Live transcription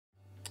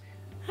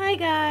Hi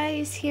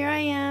guys, here I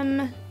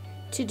am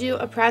to do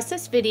a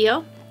process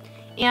video,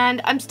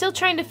 and I'm still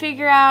trying to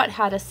figure out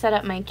how to set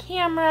up my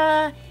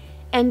camera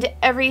and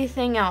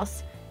everything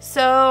else.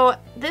 So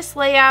this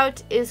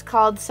layout is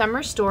called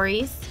Summer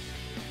Stories,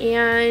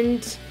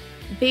 and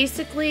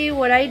basically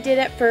what I did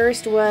at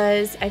first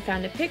was I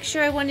found a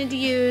picture I wanted to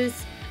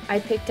use,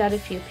 I picked out a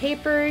few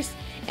papers,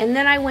 and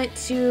then I went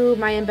to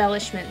my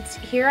embellishments.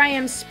 Here I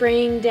am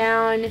spraying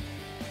down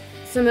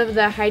some of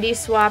the Heidi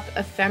Swapp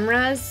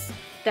ephemeras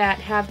that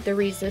have the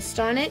resist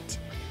on it.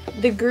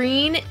 The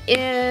green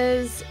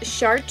is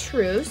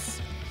chartreuse,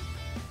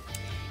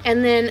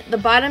 and then the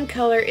bottom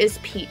color is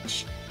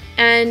peach.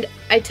 And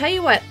I tell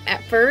you what,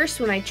 at first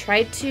when I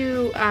tried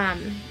to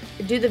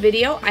do the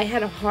video, I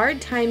had a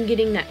hard time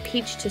getting that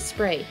peach to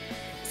spray.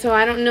 So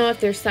I don't know if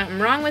there's something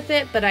wrong with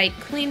it, but I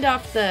cleaned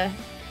off the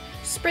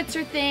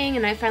spritzer thing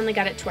and I finally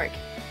got it to work.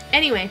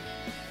 Anyway,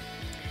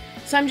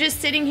 so I'm just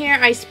sitting here,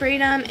 I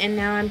sprayed them, and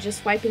now I'm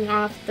just wiping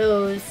off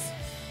those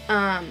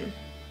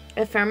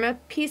ephemera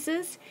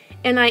pieces,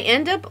 and I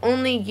end up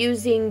only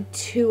using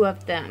 2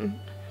 of them.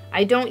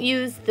 I don't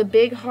use the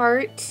big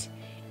heart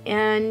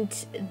and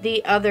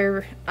the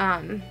other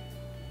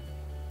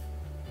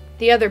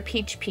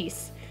peach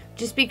piece,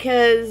 just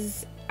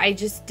because I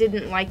just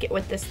didn't like it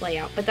with this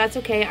layout. But that's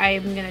okay,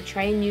 I'm gonna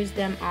try and use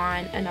them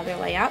on another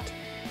layout.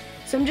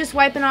 So I'm just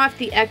wiping off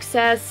the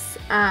excess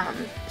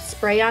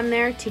spray on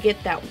there to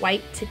get that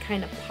white to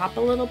kind of pop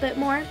a little bit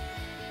more.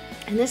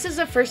 And this is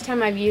the first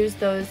time I've used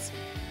those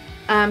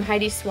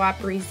Heidi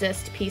Swapp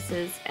resist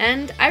pieces,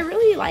 and I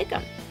really like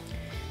them.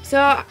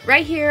 So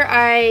right here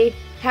I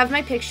have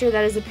my picture.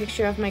 That is a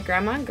picture of my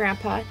grandma and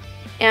grandpa,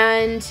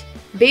 and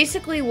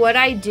basically what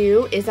I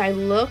do is I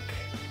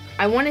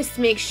want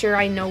to make sure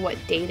I know what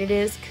date it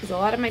is, because a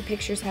lot of my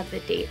pictures have the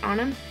date on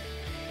them.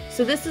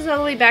 So this is all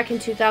the way back in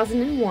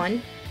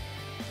 2001,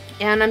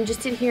 and I'm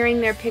just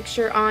adhering their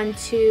picture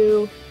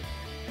onto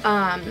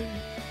that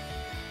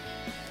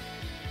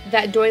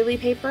doily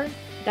paper.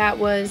 That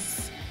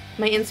was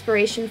my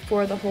inspiration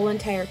for the whole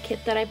entire kit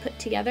that I put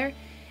together.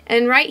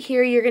 And right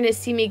here you're gonna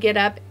see me get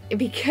up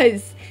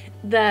because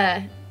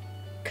the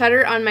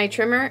cutter on my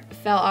trimmer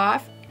fell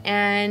off,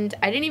 and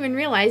I didn't even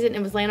realize it, and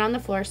it was laying on the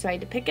floor, so I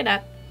had to pick it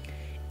up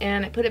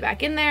and I put it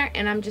back in there,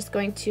 and I'm just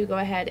going to go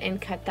ahead and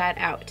cut that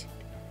out.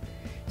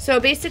 So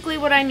basically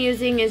what I'm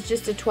using is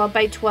just a 12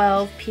 by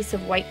 12 piece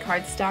of white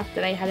cardstock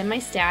that I had in my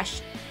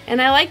stash,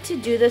 and I like to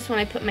do this when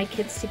I put my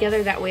kits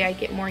together, that way I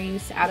get more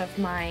use out of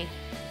my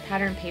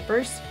pattern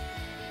papers.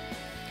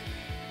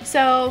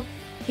 So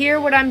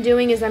here what I'm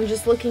doing is I'm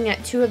just looking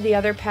at 2 of the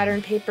other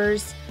pattern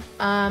papers.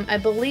 I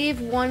believe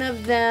one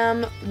of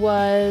them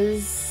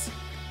was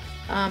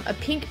a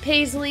pink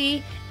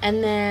paisley,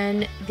 and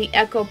then the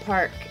Echo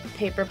Park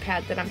paper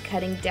pad that I'm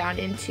cutting down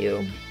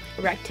into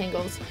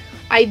rectangles.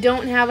 I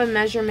don't have a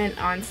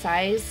measurement on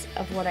size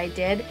of what I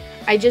did.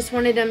 I just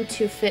wanted them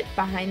to fit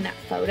behind that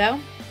photo.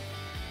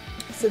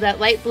 So that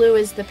light blue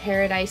is the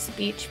Paradise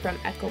Beach from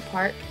Echo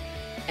Park,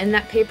 and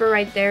that paper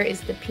right there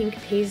is the pink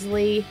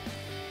paisley,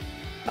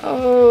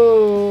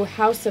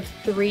 House of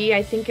 3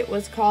 I think it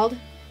was called.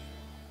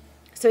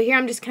 So here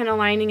I'm just kind of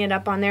lining it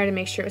up on there to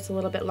make sure it's a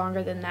little bit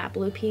longer than that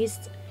blue piece,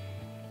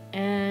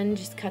 and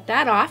just cut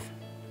that off.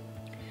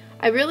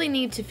 I really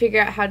need to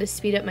figure out how to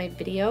speed up my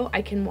video.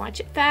 I can watch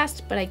it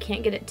fast, but I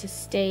can't get it to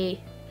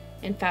stay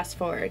and fast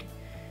forward.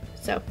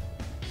 So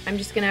I'm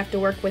just gonna have to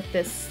work with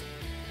this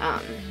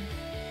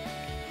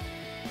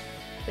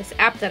this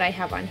app that I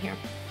have on here.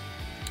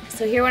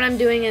 So here what I'm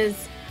doing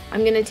is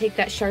I'm gonna take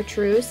that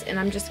chartreuse and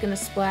I'm just gonna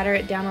splatter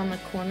it down on the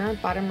corner,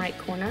 bottom right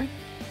corner.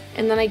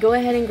 And then I go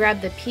ahead and grab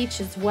the peach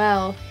as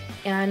well,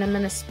 and I'm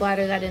gonna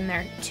splatter that in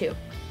there too.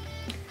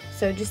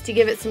 So just to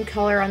give it some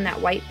color on that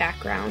white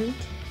background.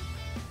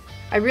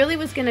 I really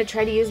was gonna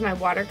try to use my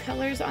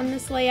watercolors on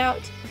this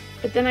layout,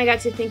 but then I got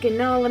to thinking,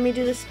 no, let me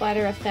do the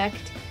splatter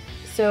effect.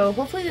 So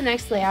hopefully the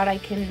next layout I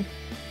can,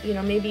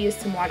 maybe use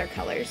some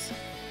watercolors.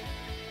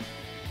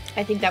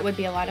 I think that would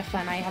be a lot of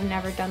fun. I have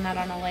never done that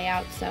on a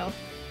layout, so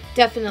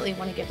definitely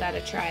want to give that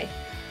a try.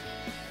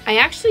 I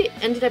actually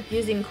ended up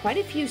using quite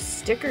a few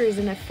stickers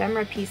and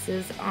ephemera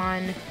pieces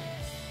on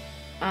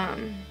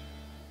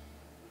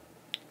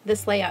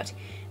this layout.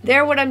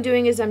 There what I'm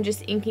doing is I'm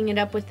just inking it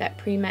up with that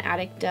Prima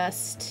Attic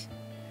Dust,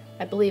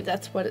 I believe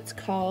that's what it's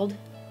called,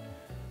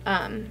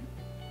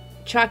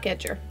 chalk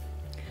edger.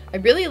 I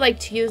really like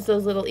to use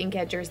those little ink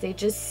edgers. They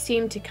just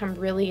seem to come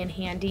really in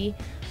handy.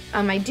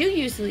 I do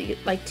usually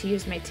like to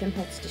use my Tim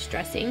Holtz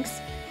Distress inks,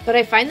 but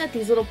I find that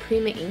these little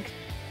Prima ink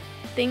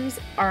things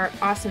are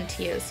awesome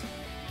to use.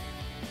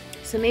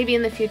 So maybe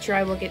in the future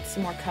I will get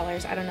some more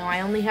colors. I don't know.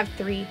 I only have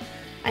 3.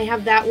 I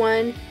have that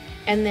one,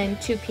 and then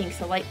 2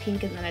 pinks, a light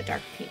pink and then a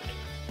dark pink.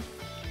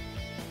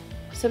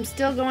 So I'm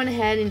still going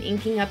ahead and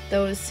inking up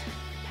those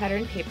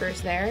pattern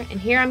papers there. And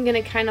here I'm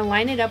going to kind of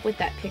line it up with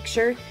that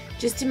picture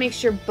just to make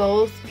sure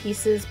both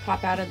pieces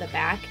pop out of the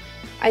back.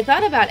 I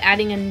thought about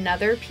adding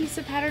another piece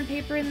of pattern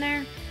paper in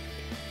there,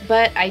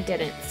 but I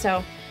didn't.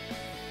 So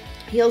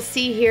you'll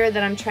see here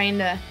that I'm trying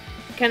to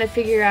kind of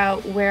figure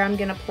out where I'm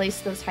going to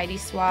place those Heidi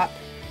Swapp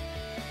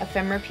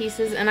ephemera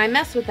pieces. And I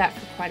messed with that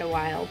for quite a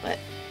while, but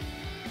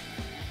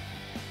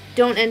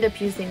don't end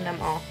up using them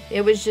all.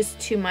 It was just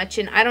too much,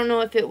 and I don't know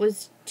if it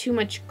was too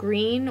much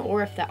green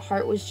or if that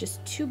heart was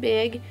just too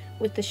big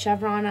with the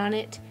chevron on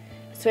it.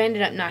 So I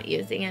ended up not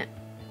using it.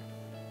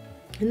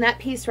 And that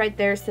piece right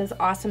there says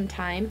awesome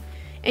time.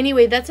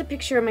 Anyway, that's a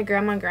picture of my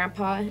grandma and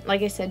grandpa,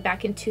 like I said,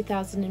 back in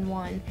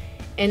 2001.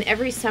 And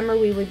every summer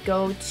we would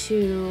go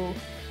to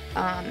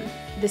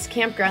this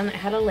campground that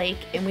had a lake,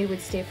 and we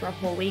would stay for a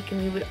whole week,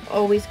 and we would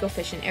always go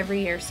fishing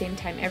every year, same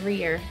time every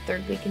year,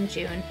 third week in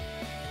June.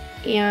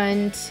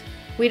 And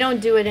we don't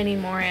do it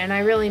anymore, and I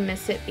really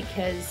miss it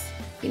because,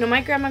 you know,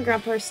 my grandma and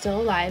grandpa are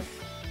still alive,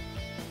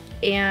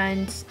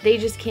 and they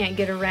just can't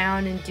get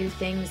around and do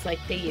things like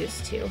they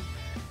used to.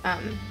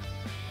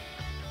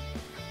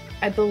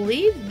 I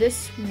believe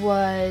this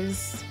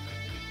was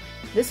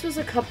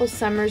a couple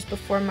summers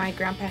before my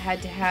grandpa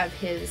had to have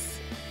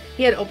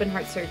he had open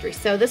heart surgery.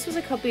 So this was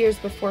a couple years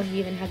before he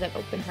even had that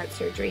open heart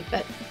surgery,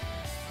 but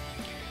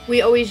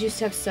we always used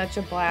to have such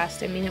a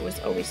blast. I mean, it was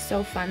always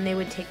so fun. They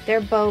would take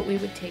their boat, we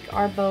would take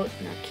our boat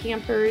and our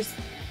campers,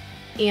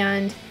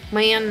 and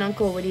my aunt and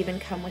uncle would even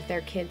come with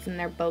their kids in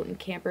their boat and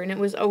camper, and it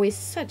was always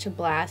such a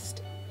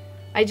blast.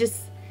 I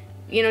just,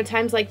 you know,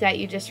 times like that,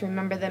 you just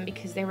remember them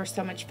because they were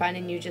so much fun,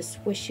 and you just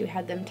wish you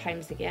had them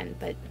times again,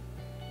 but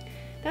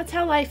that's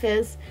how life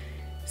is.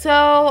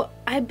 So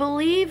I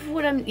believe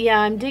what I'm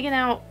digging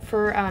out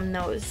for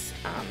those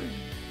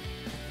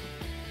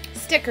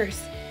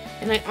stickers.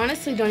 And I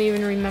honestly don't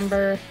even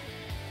remember.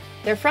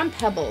 They're from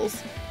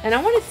Pebbles. And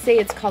I want to say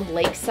it's called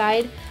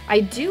Lakeside. I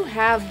do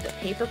have the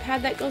paper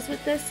pad that goes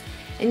with this.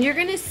 And you're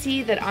going to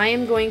see that I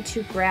am going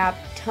to grab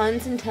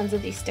tons and tons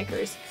of these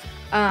stickers.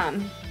 I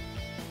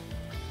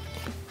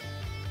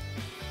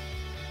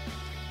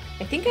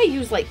think I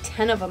used like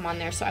 10 of them on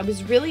there. So I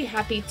was really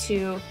happy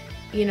to,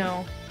 you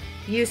know,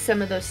 use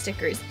some of those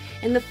stickers.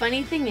 And the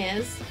funny thing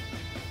is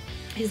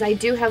I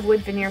do have wood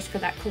veneers for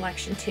that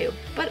collection too.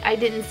 But I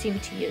didn't seem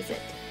to use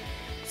it.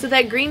 So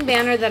that green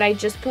banner that I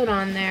just put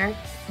on there,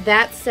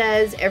 that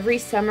says every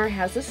summer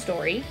has a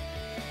story.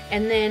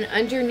 And then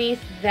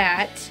underneath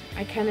that,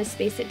 I kind of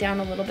space it down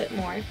a little bit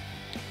more.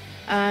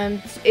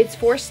 It's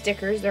 4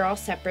 stickers, they're all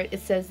separate.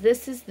 It says,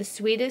 "This is the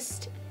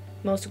sweetest,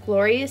 most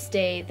glorious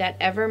day that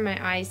ever my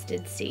eyes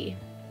did see."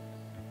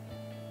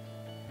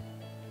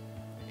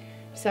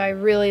 So I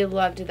really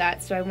loved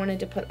that, so I wanted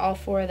to put all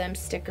 4 of them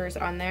stickers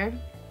on there.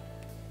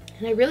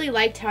 And I really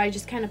liked how I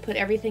just kind of put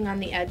everything on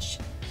the edge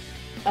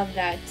of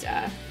that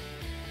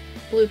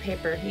blue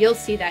paper. You'll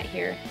see that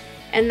here.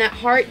 And that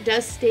heart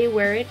does stay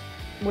where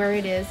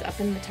it is, up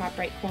in the top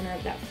right corner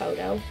of that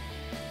photo.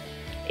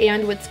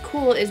 And what's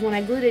cool is when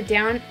I glued it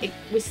down, it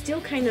was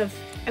still kind of,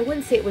 I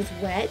wouldn't say it was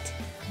wet,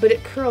 but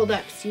it curled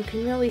up, so you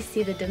can really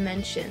see the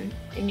dimension,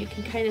 and you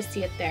can kind of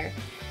see it there.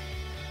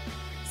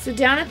 So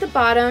down at the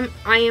bottom,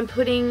 I am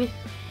putting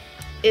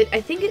it,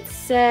 I think it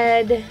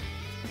said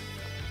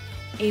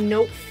a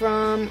note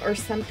from or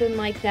something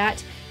like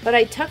that, but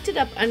I tucked it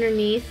up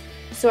underneath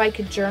so I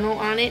could journal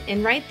on it,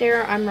 and right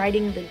there I'm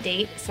writing the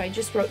date, so I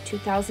just wrote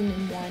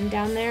 2001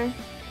 down there.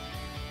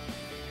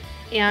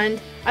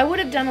 And I would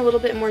have done a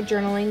little bit more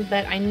journaling,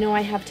 but I know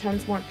I have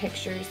tons more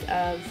pictures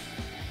of,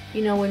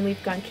 you know, when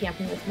we've gone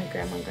camping with my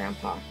grandma and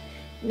grandpa.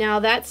 Now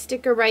that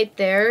sticker right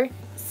there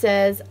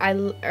says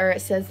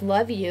it says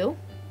 "Love You,"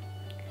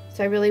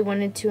 so I really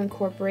wanted to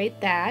incorporate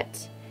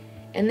that.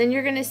 And then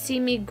you're gonna see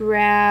me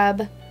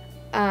grab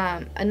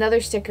another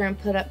sticker and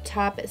put up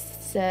top. It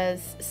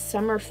says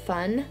 "Summer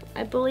Fun,"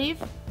 I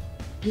believe.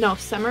 No,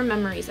 "Summer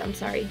Memories," I'm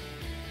sorry.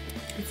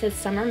 It says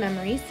 "Summer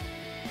Memories."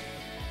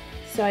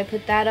 So I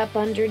put that up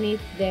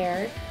underneath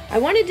there. I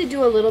wanted to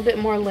do a little bit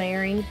more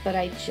layering, but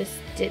I just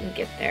didn't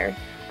get there.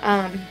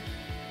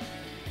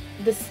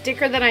 The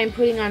sticker that I'm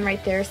putting on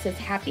right there says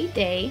 "Happy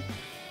Day,"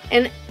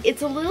 and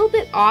it's a little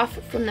bit off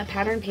from the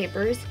pattern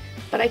papers,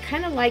 but I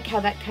kind of like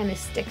how that kind of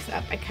sticks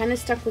up. I kind of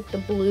stuck with the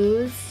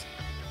blues,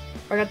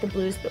 or not the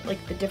blues, but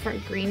like the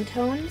different green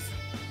tones.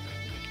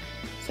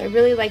 So I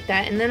really like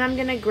that. And then I'm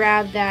gonna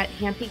grab that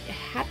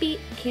happy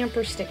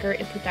camper sticker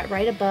and put that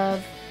right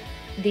above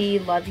the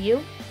 "Love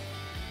You."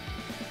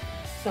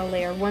 So I'll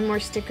layer one more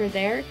sticker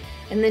there.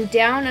 And then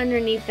down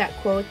underneath that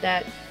quote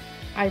that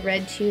I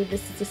read to you,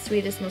 "This is the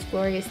sweetest, most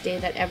glorious day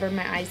that ever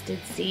my eyes did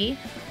see,"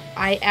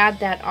 I add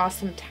that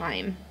 "awesome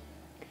time"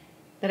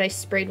 that I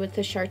sprayed with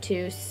the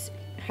Chartreuse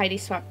Heidi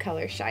Swapp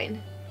Color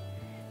Shine.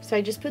 So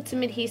I just put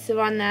some adhesive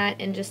on that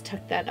and just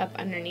tuck that up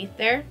underneath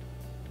there.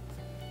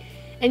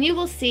 And you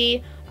will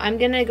see I'm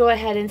going to go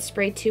ahead and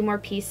spray 2 more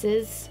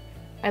pieces,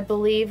 I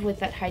believe, with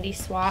that Heidi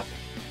Swapp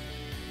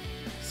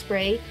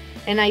spray.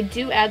 And I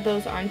do add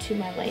those onto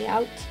my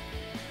layout.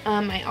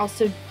 I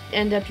also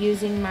end up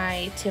using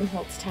my Tim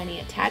Holtz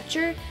Tiny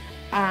Attacher.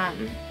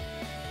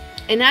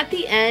 And at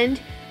the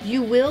end,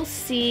 you will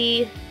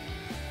see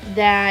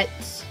that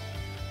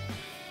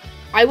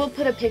I will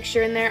put a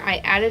picture in there.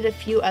 I added a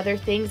few other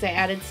things. I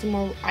added some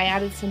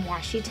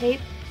washi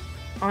tape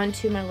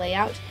onto my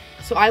layout.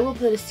 So I will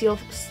put a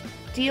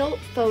steel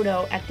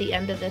photo at the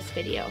end of this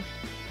video.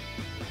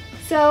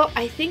 So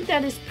I think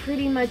that is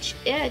pretty much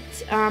it.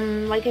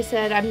 Like I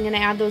said, I'm going to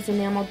add those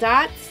enamel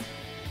dots,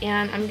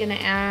 and I'm going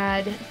to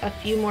add a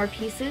few more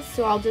pieces,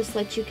 so I'll just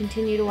let you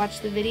continue to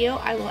watch the video.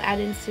 I will add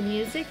in some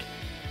music,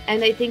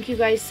 and I thank you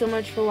guys so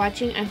much for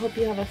watching. I hope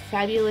you have a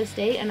fabulous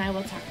day, and I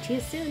will talk to you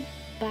soon.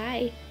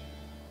 Bye.